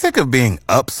Sick of being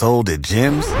upsold at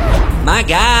gyms? My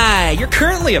guy, you're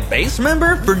currently a base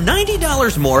member? For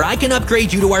 $90 more, I can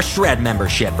upgrade you to our Shred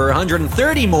membership. For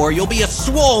 $130 more, you'll be a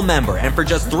Swole member. And for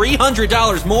just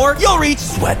 $300 more, you'll reach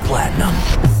Sweat Platinum.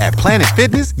 At Planet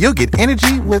Fitness, you'll get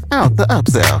energy without the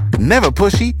upsell. Never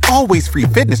pushy, always free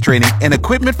fitness training and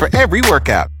equipment for every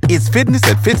workout. It's fitness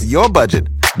that fits your budget.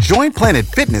 Join Planet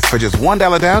Fitness for just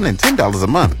 $1 down and $10 a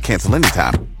month. Cancel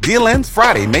anytime. Deal ends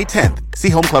Friday, May 10th. See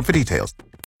Home Club for details.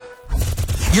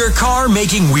 Your car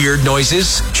making weird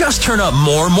noises? Just turn up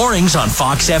More Mornings on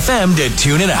Fox FM to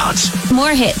tune it out.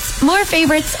 More hits, more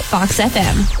favorites, Fox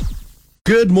FM.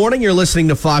 Good morning. You're listening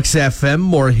to Fox FM.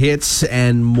 More hits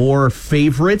and more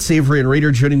favorites. Avery and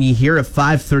Raider joining you here at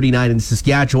 5:39 in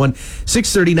Saskatchewan,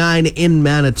 6:39 in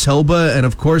Manitoba, and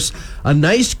of course, a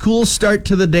nice cool start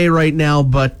to the day right now,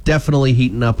 but definitely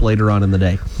heating up later on in the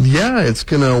day. Yeah, it's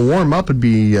going to warm up. It'd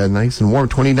be nice and warm,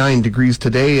 29 degrees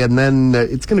today, and then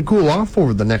it's going to cool off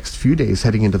over the next few days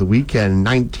heading into the weekend.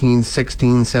 19,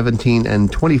 16, 17,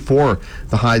 and 24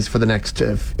 the highs for the next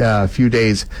few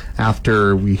days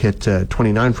after we hit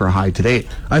 29 for a high today.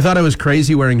 I thought I was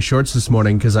crazy wearing shorts this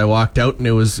morning because I walked out and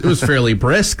it was fairly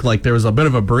brisk. Like there was a bit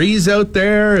of a breeze out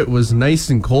there. It was nice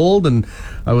and cold, and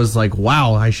I was like,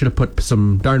 wow, I should have put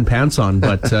some darn pants on.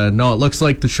 But no, it looks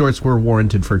like the shorts were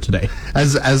warranted for today.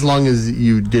 As long as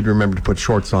you did remember to put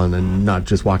shorts on and not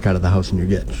just walk out of the house in your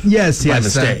gitch. Yes. By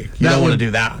mistake. You don't want to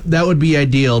do that. That would be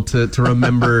ideal to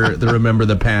remember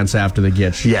the pants after the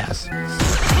gitch. Yes.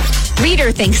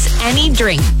 Reader thinks any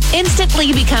drink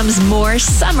instantly becomes more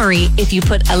summery if you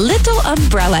put a little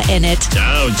umbrella in it.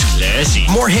 Sounds classy.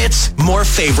 More hits, more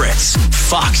favorites.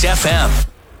 Fox FM.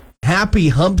 Happy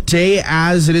Hump Day,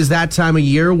 as it is that time of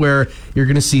year where you're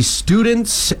going to see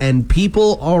students and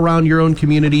people all around your own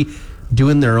community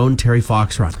doing their own Terry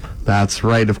Fox run. That's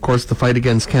right. Of course, the fight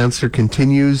against cancer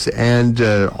continues, and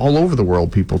all over the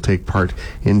world, people take part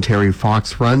in Terry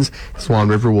Fox runs. Swan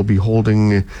River will be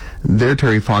holding their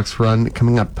Terry Fox run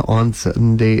coming up on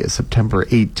Sunday, September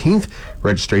 18th.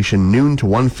 Registration noon to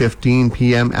 1:15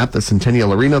 p.m. at the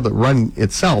Centennial Arena. The run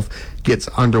itself gets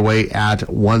underway at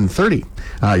 1:30.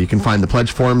 You can find the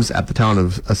pledge forms at the Town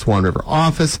of Swan River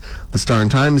office, the Star and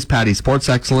Times, Patty Sports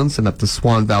Excellence, and at the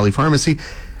Swan Valley Pharmacy.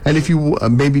 And if you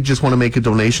maybe just want to make a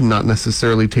donation, not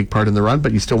necessarily take part in the run,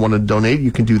 but you still want to donate,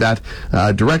 you can do that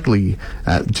directly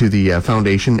to the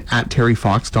foundation at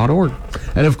terryfox.org.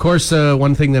 And of course,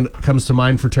 one thing that comes to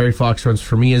mind for Terry Fox runs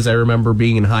for me is I remember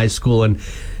being in high school and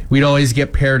we'd always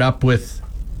get paired up with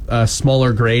a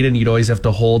smaller grade, and you'd always have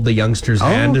to hold the youngster's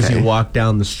hand as you walk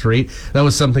down the street. That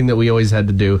was something that we always had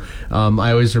to do.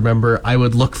 I always remember I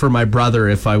would look for my brother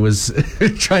if I was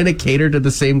trying to cater to the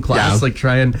same class, like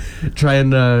try and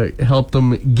help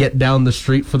them get down the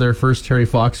street for their first Terry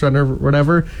Fox run or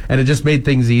whatever. And it just made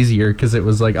things easier because it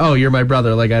was like, oh, you're my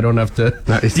brother. Like I don't have to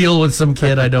deal with some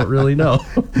kid I don't really know.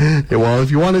 Yeah, well,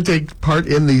 if you want to take part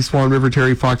in the Swan River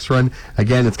Terry Fox run,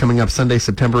 again, it's coming up Sunday,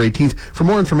 September 18th. For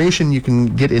more information, you can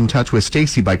get in touch with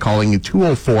Stacy by calling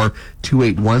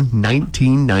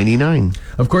 204-281-1999.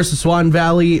 Of course,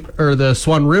 the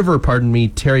Swan River,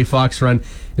 Terry Fox run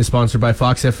is sponsored by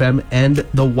Fox FM and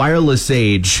the Wireless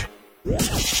Age.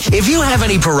 If you have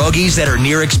any pierogies that are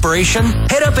near expiration,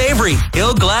 hit up Avery.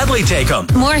 He'll gladly take them.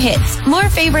 More hits, more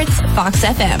favorites, Fox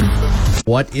FM.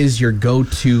 What is your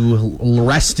go-to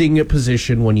resting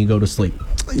position when you go to sleep?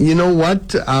 You know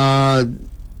what?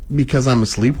 Because I'm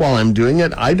asleep while I'm doing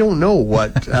it, I don't know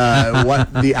what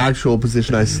the actual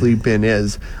position I sleep in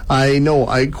is. I know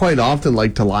I quite often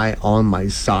like to lie on my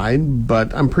side,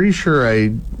 but I'm pretty sure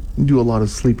I do a lot of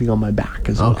sleeping on my back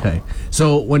as well. Okay.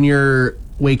 So when you're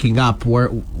waking up,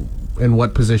 in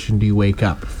what position do you wake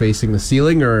up? Facing the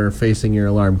ceiling or facing your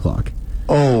alarm clock?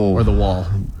 Oh. Or the wall?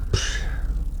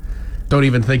 Don't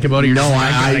even think about it. You know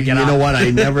what?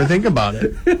 I never think about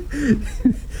it.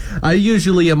 I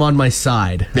usually am on my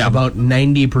side about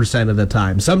 90% of the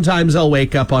time. Sometimes I'll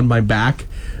wake up on my back,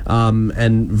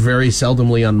 and very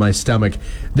seldomly on my stomach.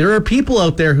 There are people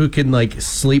out there who can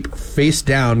sleep face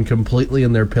down completely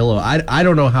in their pillow. I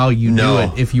don't know how you do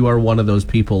it if you are one of those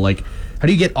people. How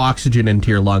do you get oxygen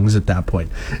into your lungs at that point?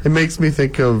 It makes me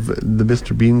think of the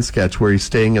Mr. Bean sketch where he's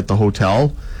staying at the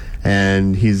hotel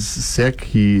and he's sick.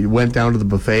 He went down to the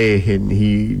buffet and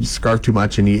he scarfed too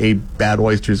much and he ate bad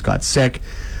oysters, got sick.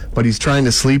 But he's trying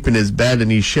to sleep in his bed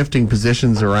and he's shifting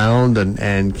positions around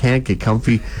and can't get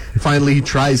comfy. Finally, he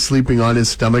tries sleeping on his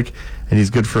stomach and he's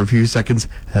good for a few seconds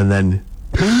and then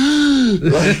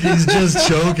Like he's just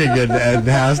choking and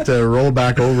has to roll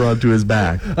back over onto his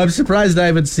back. I'm surprised I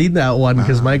haven't seen that one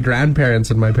because my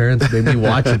grandparents and my parents made me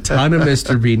watch a ton of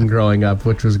Mr. Bean growing up,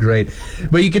 which was great.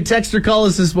 But you can text or call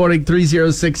us this morning,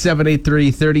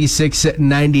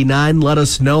 306-783-3699. Let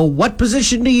us know, what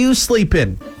position do you sleep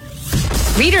in?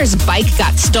 Reader's bike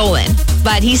got stolen,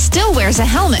 but he still wears a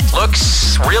helmet.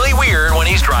 Looks really weird when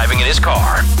he's driving in his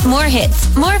car. More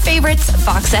hits, more favorites,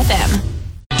 Fox FM.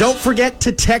 Don't forget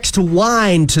to text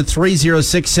WINE to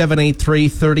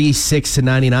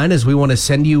 306-783-3699 as we want to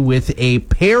send you with a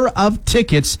pair of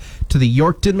tickets to the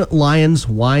Yorkton Lions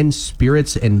Wine,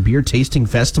 Spirits, and Beer Tasting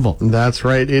Festival. That's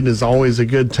right. It is always a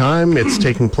good time. It's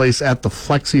taking place at the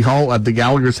Flexi Hall at the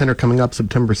Gallagher Center coming up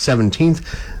September 17th.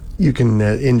 You can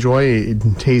enjoy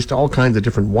and taste all kinds of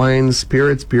different wines,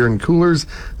 spirits, beer, and coolers.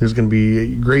 There's going to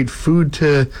be great food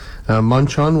to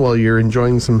munch on while you're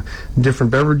enjoying some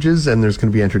different beverages, and there's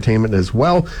going to be entertainment as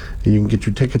well. You can get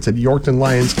your tickets at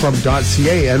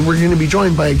YorktonLionsClub.ca, and we're going to be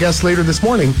joined by a guest later this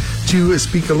morning to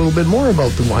speak a little bit more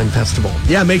about the wine festival.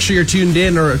 Yeah, make sure you're tuned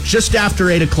in or just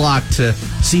after 8 o'clock to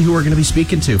see who we're going to be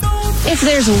speaking to. If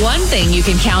there's one thing you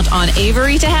can count on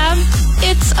Avery to have,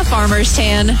 it's a farmer's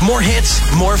tan. More hits,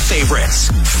 more favorites.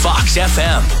 Fox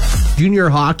FM. Junior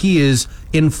hockey is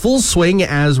in full swing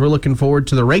as we're looking forward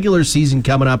to the regular season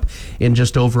coming up in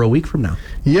just over a week from now.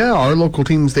 Yeah, our local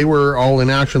teams, they were all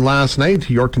in action last night.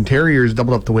 Yorkton Terriers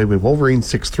doubled up the Wayway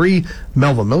Wolverines 6-3.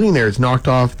 Melville Millionaires knocked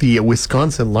off the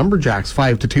Wisconsin Lumberjacks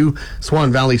 5-2.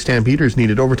 Swan Valley Stampeders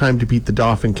needed overtime to beat the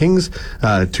Dauphin Kings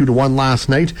 2-1 last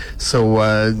night. So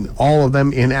all of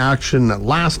them in action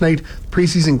last night.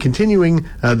 Preseason continuing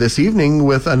this evening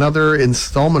with another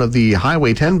installment of the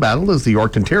Highway 10 battle as the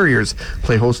Yorkton Terriers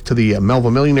play host to the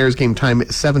Melville Millionaires. Game time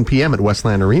 7 p.m. at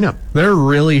Westland Arena. They're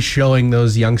really showing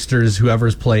those youngsters,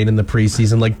 whoever's playing in the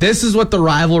preseason, like, this is what the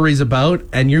rivalry's about,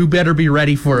 and you better be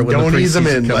ready for it when Don't the preseason ease them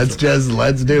in. comes.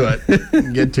 Let's do it.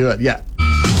 Get to it. Yeah.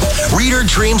 Reader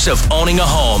dreams of owning a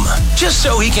home just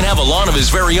so he can have a lawn of his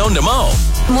very own to mow.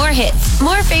 More hits,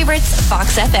 more favorites,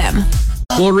 Fox FM.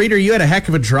 Well, Reader, you had a heck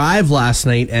of a drive last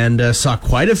night and saw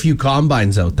quite a few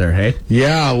combines out there, hey?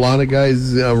 Yeah, a lot of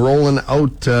guys rolling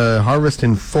out harvest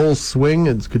in full swing.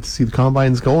 It's good to see the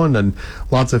combines going, and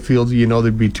lots of fields,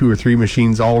 there'd be 2 or 3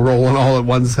 machines all rolling all at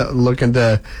once looking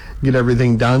to get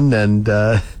everything done, and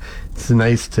it's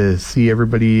nice to see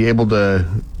everybody able to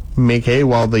make hay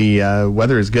while the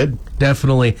weather is good.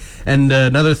 Definitely. And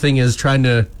another thing is trying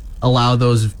to allow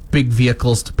those big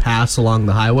vehicles to pass along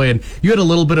the highway, and you had a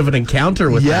little bit of an encounter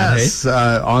with that, hey? Yes,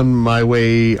 on my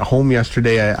way home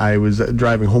yesterday, I was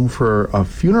driving home for a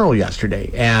funeral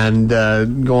yesterday, and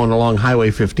going along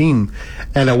Highway 15,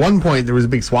 and at one point there was a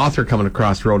big swather coming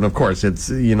across the road, and of course it's,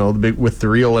 the big, with the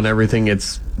reel and everything,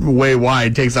 it's way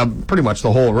wide, takes up pretty much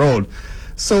the whole road.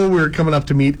 So we're coming up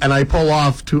to meet, and I pull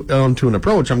off onto an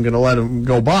approach. I'm going to let him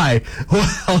go by.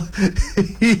 Well,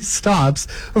 he stops.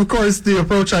 Of course, the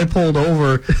approach I pulled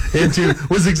over into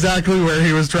was exactly where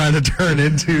he was trying to turn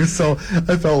into. So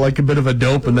I felt like a bit of a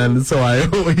dope, and then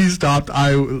he stopped.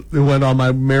 I went on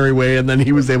my merry way, and then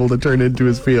he was able to turn into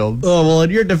his field. Oh, well,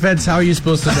 in your defense, how are you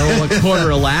supposed to know what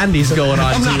corner of land he's going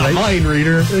on? I'm not a mind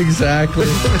reader. Exactly.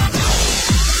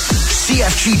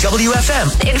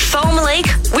 CFGWFM. In Foam Lake,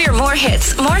 we're more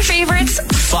hits, more favorites.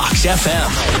 Fox FM.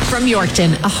 From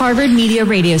Yorkton, a Harvard Media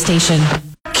radio station.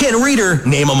 Can Reader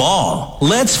name them all?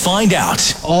 Let's find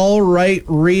out. All right,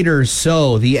 Reader.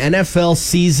 So the NFL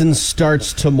season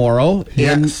starts tomorrow.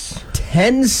 Yes. In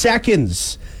 10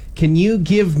 seconds, can you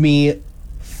give me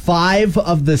 5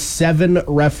 of the 7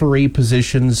 referee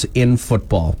positions in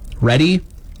football? Ready,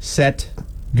 set,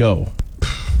 go.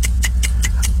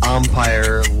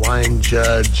 Umpire, line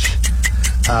judge,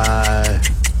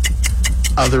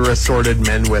 other assorted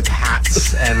men with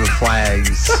hats and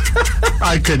flags.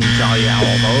 I couldn't tell you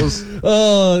all those.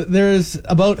 There's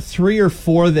about 3 or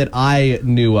 4 that I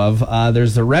knew of.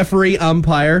 There's the referee,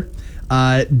 umpire,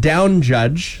 down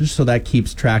judge, so that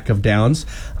keeps track of downs,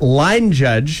 line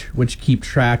judge, which keep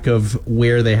track of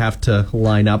where they have to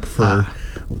line up for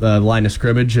line of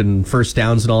scrimmage and first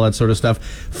downs and all that sort of stuff.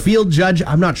 Field judge,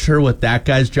 I'm not sure what that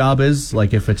guy's job is,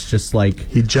 like if it's just like...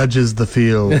 He judges the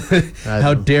field.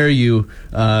 How dare you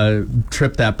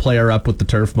trip that player up with the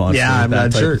turf monster. Yeah, I'm that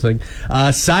not type sure. of thing.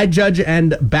 Side judge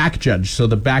and back judge, so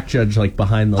the back judge like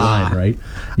behind the line, right?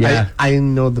 Yeah. I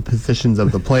know the positions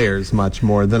of the players much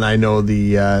more than I know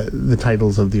the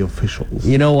titles of the officials.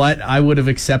 You know what? I would have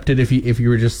accepted if you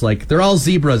were just like, they're all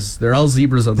zebras. They're all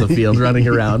zebras on the field running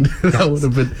around. That would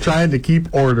have been... Trying to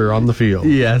keep order on the field.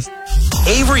 Yes.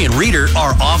 Avery and Reader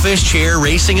are office chair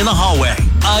racing in the hallway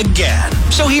again.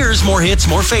 So here's more hits,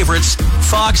 more favorites.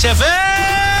 Fox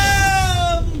FM.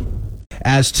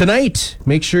 As tonight,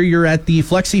 make sure you're at the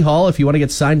Flexi Hall if you want to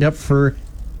get signed up for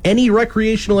any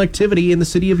recreational activity in the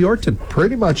city of Yorkton.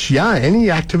 Pretty much, yeah. Any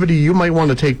activity you might want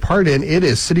to take part in. It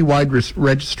is citywide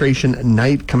registration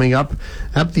night coming up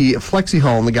at the Flexi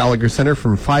Hall in the Gallagher Center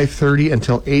from 5:30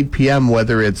 until 8 p.m.,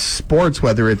 whether it's sports,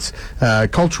 whether it's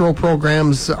cultural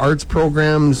programs, arts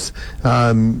programs,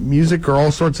 music, or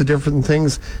all sorts of different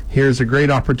things. Here's a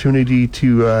great opportunity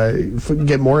to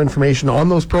get more information on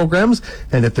those programs,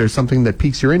 and if there's something that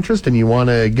piques your interest and you want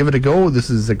to give it a go, this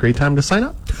is a great time to sign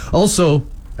up. Also,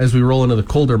 as we roll into the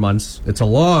colder months, it's a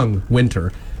long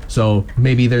winter, so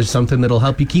maybe there's something that'll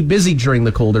help you keep busy during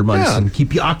the colder months and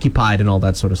keep you occupied and all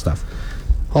that sort of stuff.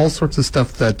 All sorts of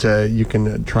stuff that you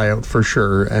can try out for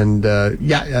sure. And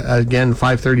again,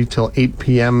 5:30 till 8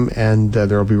 p.m. and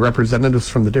there will be representatives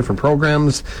from the different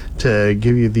programs to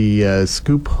give you the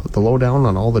scoop, the lowdown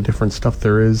on all the different stuff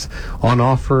there is on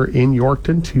offer in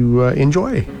Yorkton to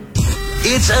enjoy.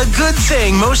 It's a good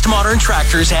thing most modern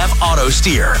tractors have auto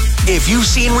steer. If you've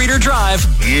seen Reader drive,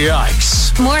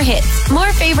 yikes. More hits,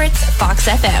 more favorites, Fox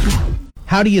FM.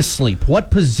 How do you sleep? What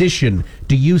position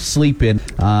do you sleep in?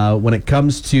 When it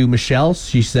comes to Michelle,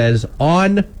 she says,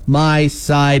 on my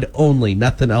side only,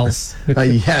 nothing else.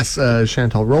 Yes,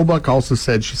 Chantal Roebuck also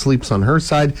said she sleeps on her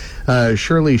side.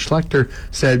 Shirley Schlechter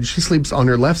said she sleeps on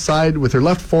her left side with her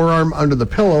left forearm under the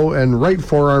pillow and right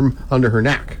forearm under her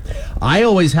neck. I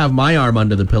always have my arm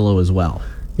under the pillow as well.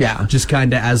 Yeah. Just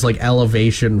kind of as like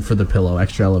elevation for the pillow,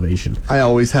 extra elevation. I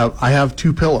have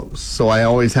two pillows, so I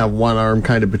always have one arm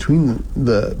kind of between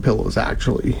the pillows,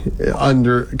 actually,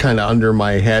 under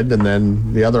my head, and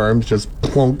then the other arm's just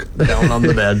plunk down on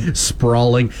the bed.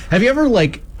 Sprawling. Have you ever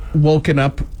woken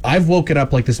up? I've woken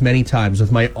up like this many times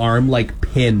with my arm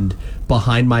pinned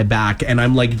behind my back, and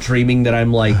I'm dreaming that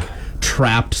I'm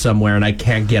trapped somewhere and I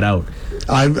can't get out.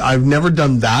 I've never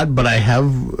done that, but I have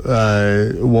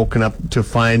woken up to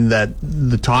find that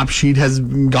the top sheet has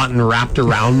gotten wrapped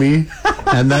around me,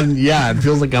 and then it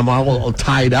feels like I'm all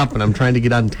tied up and I'm trying to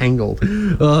get untangled.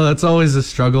 That's always a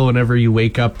struggle whenever you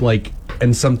wake up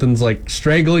and something's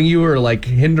strangling you or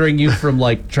hindering you from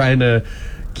trying to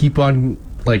keep on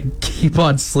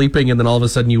sleeping, and then all of a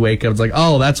sudden you wake up. It's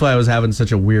oh, that's why I was having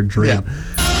such a weird dream.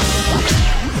 Yeah.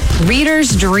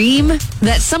 Reader's dream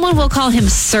that someone will call him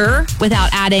sir without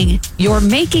adding, "You're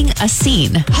making a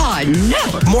scene." Oh,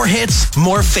 no. More hits,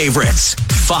 more favorites.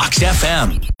 Fox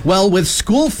FM. Well, with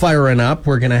school firing up,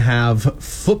 we're going to have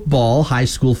football, high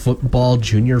school football,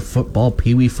 junior football,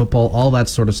 peewee football, all that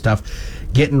sort of stuff,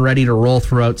 getting ready to roll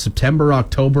throughout September,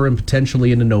 October, and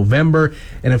potentially into November.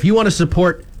 And if you want to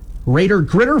support Raider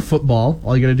Gritter football,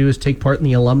 all you got to do is take part in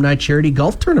the Alumni Charity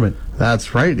Golf Tournament.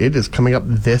 That's right. It is coming up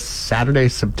this Saturday,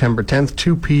 September 10th,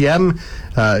 2 p.m.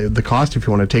 The cost, if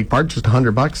you want to take part, just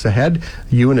 $100 a head.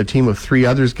 You and a team of 3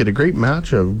 others get a great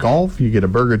match of golf, you get a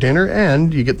burger dinner,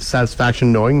 and you get the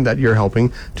satisfaction knowing that you're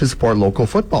helping to support local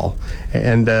football.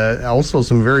 And also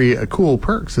some very cool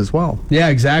perks as well. Yeah,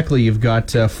 exactly. You've got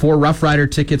 4 Rough Rider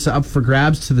tickets up for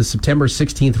grabs to the September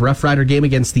 16th Rough Rider game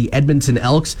against the Edmonton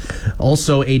Elks.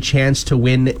 Also a chance to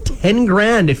win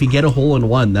 $10,000 if you get a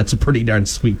hole-in-one. That's a pretty darn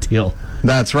sweet deal.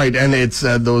 That's right, and it's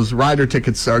those rider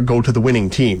tickets go to the winning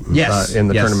team in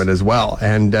the tournament as well.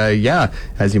 And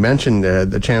as you mentioned,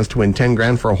 the chance to win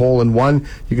 $10,000 for a hole-in-one.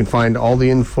 You can find all the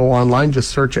info online.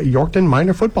 Just search Yorkton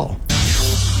Minor Football.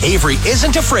 Avery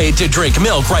isn't afraid to drink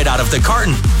milk right out of the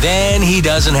carton. Then he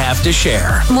doesn't have to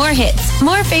share. More hits,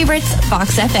 more favorites,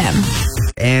 Fox FM.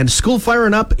 And school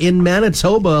firing up in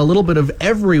Manitoba, a little bit of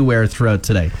everywhere throughout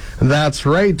today. That's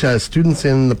right. Students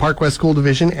in the Park West School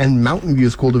Division and Mountain View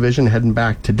School Division heading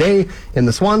back today. In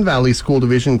the Swan Valley School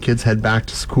Division, kids head back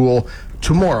to school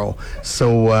tomorrow.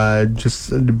 So just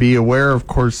to be aware, of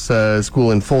course, school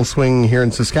in full swing here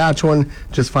in Saskatchewan,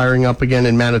 just firing up again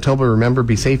in Manitoba. Remember,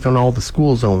 be safe in all the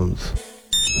school zones.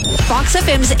 Fox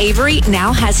FM's Avery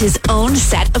now has his own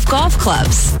set of golf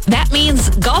clubs. That means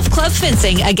golf club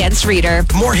fencing against Reader.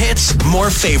 More hits, more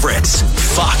favorites.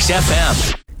 Fox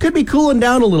FM. Could be cooling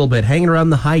down a little bit, hanging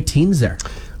around the high teens there.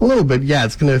 A little bit, yeah.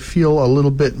 It's going to feel a little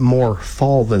bit more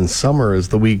fall than summer as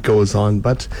the week goes on,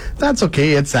 but that's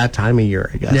okay. It's that time of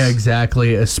year, I guess. Yeah,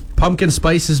 exactly. As pumpkin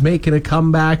spice is making a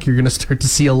comeback, you're going to start to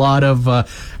see a lot of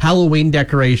Halloween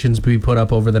decorations be put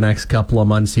up over the next couple of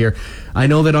months here. I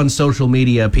know that on social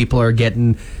media, people are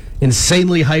getting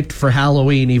insanely hyped for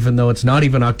Halloween, even though it's not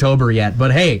even October yet.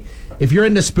 But hey, if you're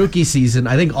into spooky season,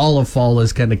 I think all of fall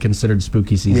is kind of considered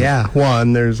spooky season. Yeah, well,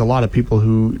 and there's a lot of people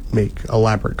who make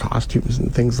elaborate costumes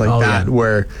and things like that,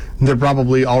 where they're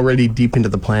probably already deep into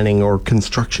the planning or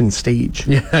construction stage.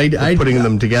 Yeah, I putting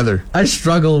them together. I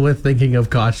struggle with thinking of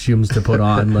costumes to put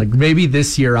on. Like maybe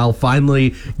this year I'll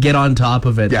finally get on top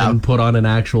of it and put on an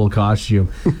actual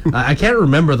costume. I can't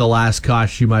remember the last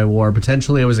costume I wore.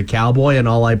 Potentially I was a cowboy and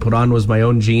all I put on was my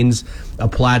own jeans, a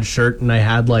plaid shirt, and I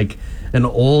had like an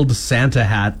old Santa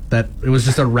hat that it was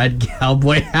just a red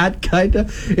cowboy hat kind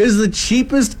of. It was the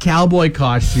cheapest cowboy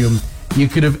costume you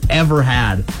could have ever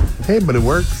had. Hey, but it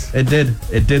works. It did.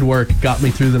 It did work. Got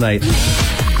me through the night.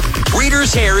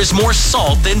 Reader's hair is more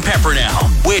salt than pepper now,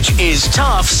 which is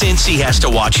tough since he has to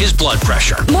watch his blood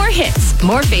pressure. More hits,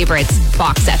 more favorites,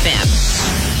 Fox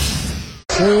FM.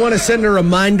 We want to send a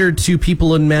reminder to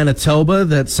people in Manitoba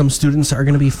that some students are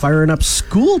going to be firing up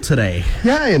school today.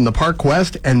 Yeah, in the Park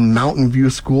West and Mountain View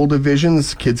school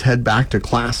divisions, kids head back to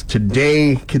class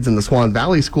today. Kids in the Swan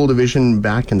Valley school division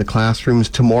back in the classrooms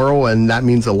tomorrow, and that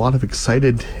means a lot of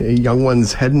excited young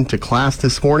ones heading to class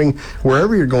this morning.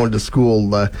 Wherever you're going to school,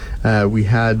 we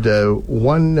had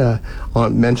one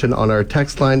mention on our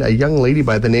text line, a young lady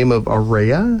by the name of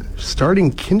Araya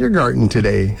starting kindergarten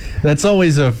today. That's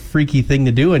always a freaky thing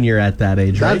to do when you're at that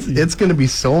age, right? It's going to be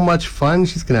so much fun.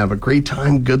 She's going to have a great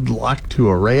time. Good luck to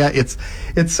Araya.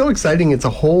 It's so exciting. It's a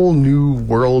whole new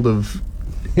world of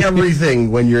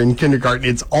everything when you're in kindergarten.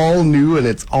 It's all new and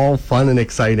it's all fun and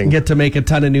exciting. Get to make a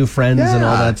ton of new friends and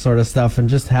all that sort of stuff and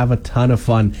just have a ton of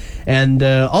fun. And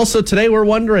also today we're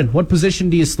wondering, what position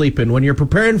do you sleep in? When you're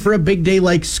preparing for a big day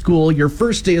like school, your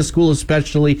first day of school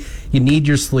especially, you need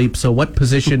your sleep. So what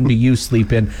position do you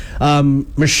sleep in?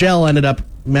 Michelle ended up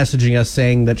messaging us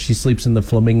saying that she sleeps in the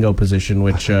flamingo position,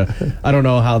 which I don't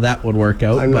know how that would work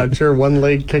out. I'm not sure. One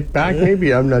leg kicked back,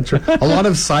 maybe. I'm not sure. A lot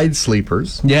of side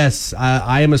sleepers. Yes,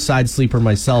 I am a side sleeper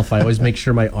myself. I always make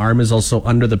sure my arm is also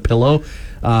under the pillow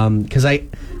because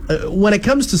when it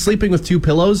comes to sleeping with two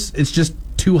pillows, it's just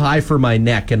too high for my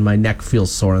neck, and my neck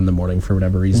feels sore in the morning for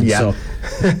whatever reason. Yeah.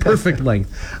 So perfect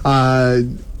length.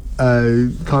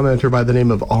 Commenter by the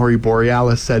name of Ari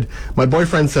Borealis said, my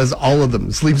boyfriend says all of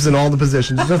them, sleeps in all the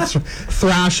positions, just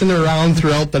thrashing around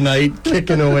throughout the night,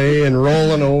 kicking away and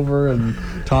rolling over and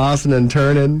tossing and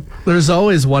turning. There's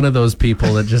always one of those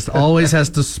people that just always has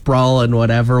to sprawl in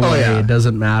whatever way. It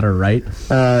doesn't matter, right?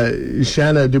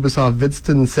 Shanna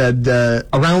Dubasov-Vidston said,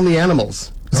 around the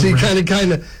animals. So you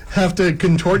kind of have to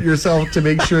contort yourself to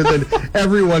make sure that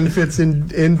everyone fits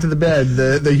into the bed,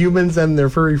 the humans and their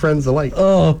furry friends alike.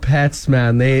 Oh, pets,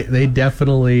 man. They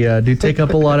definitely do take up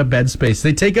a lot of bed space.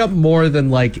 They take up more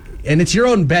than and it's your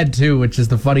own bed too, which is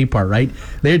the funny part, right?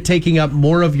 They're taking up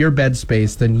more of your bed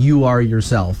space than you are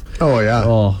yourself. Oh,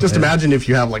 yeah. Just imagine if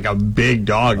you have like a big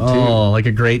dog too. Oh, like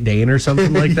a Great Dane or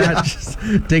something like that. Just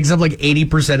takes up like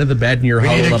 80% of the bed and you're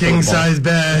huddled up. We need a king-size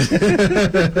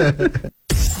bed.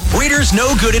 Reader's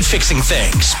no good at fixing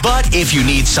things, but if you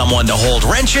need someone to hold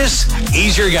wrenches,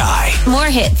 he's your guy. More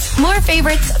hits, more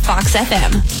favorites, Fox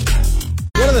FM.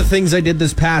 One of the things I did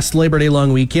this past Labor Day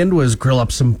long weekend was grill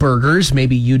up some burgers.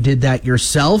 Maybe you did that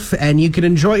yourself, and you can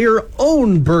enjoy your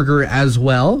own burger as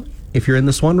well if you're in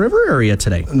the Swan River area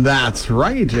today. That's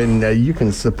right, and you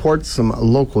can support some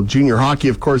local junior hockey.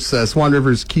 Of course, Swan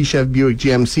River's Kishev Buick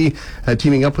GMC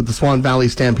teaming up with the Swan Valley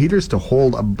Stampeders to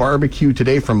hold a barbecue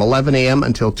today from 11 a.m.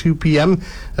 until 2 p.m.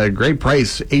 A great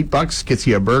price, $8 gets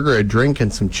you a burger, a drink,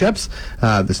 and some chips.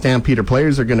 The Stampeder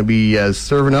players are going to be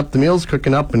serving up the meals,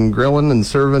 cooking up and grilling and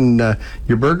serving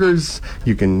your burgers.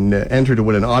 You can enter to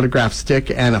win an autograph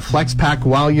stick and a flex pack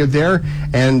while you're there,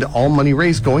 and all money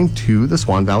raised going to the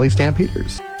Swan Valley Stampeders.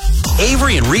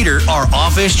 Avery and Reader are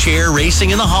office chair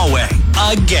racing in the hallway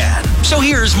again. So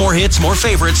here's more hits, more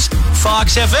favorites.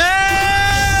 Fox FM!